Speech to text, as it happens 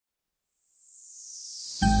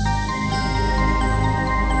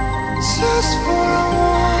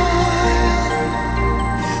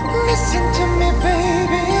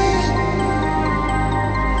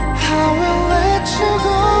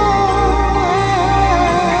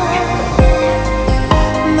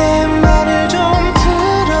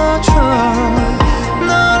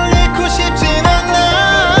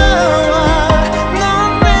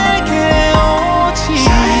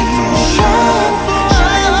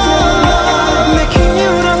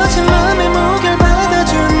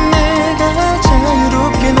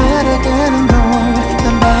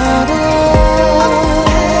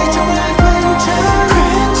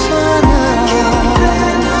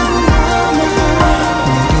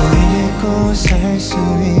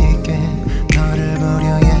있게 너를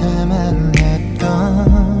보려야만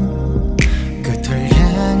했던 끝을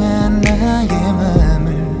향한 나의 맘을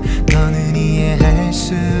너는 이해할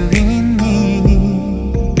수 있니?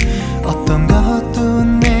 어떤 것도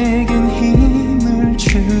내겐 힘을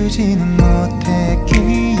주지는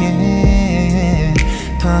못했기에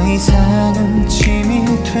더 이상은 짐이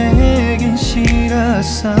되긴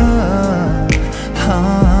싫었어.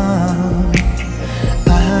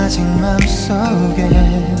 아직 맘속에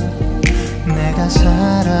내가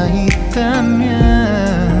살아있다면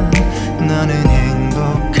너는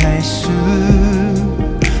행복할 수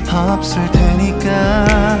없을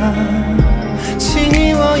테니까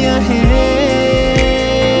지워야 해.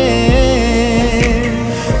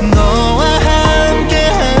 너와 함께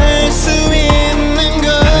할 수 있는 건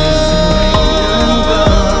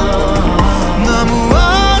너무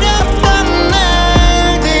어렵던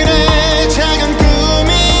날들의 작은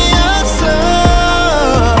꿈이었어.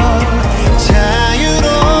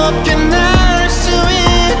 자유롭게 날 수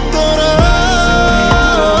있도록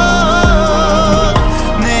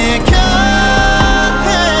내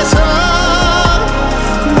곁에서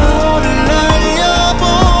너를 날려보내줘야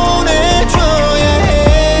해.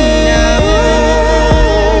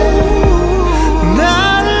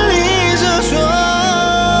 나를 잊어줘.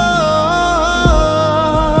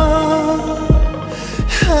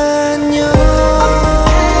 안녕.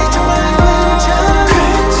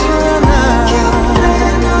 괜찮아. 기억들에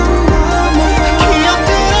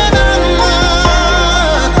남아.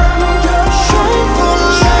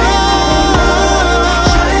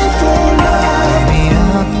 Shine for love. 의미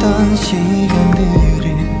없던 시간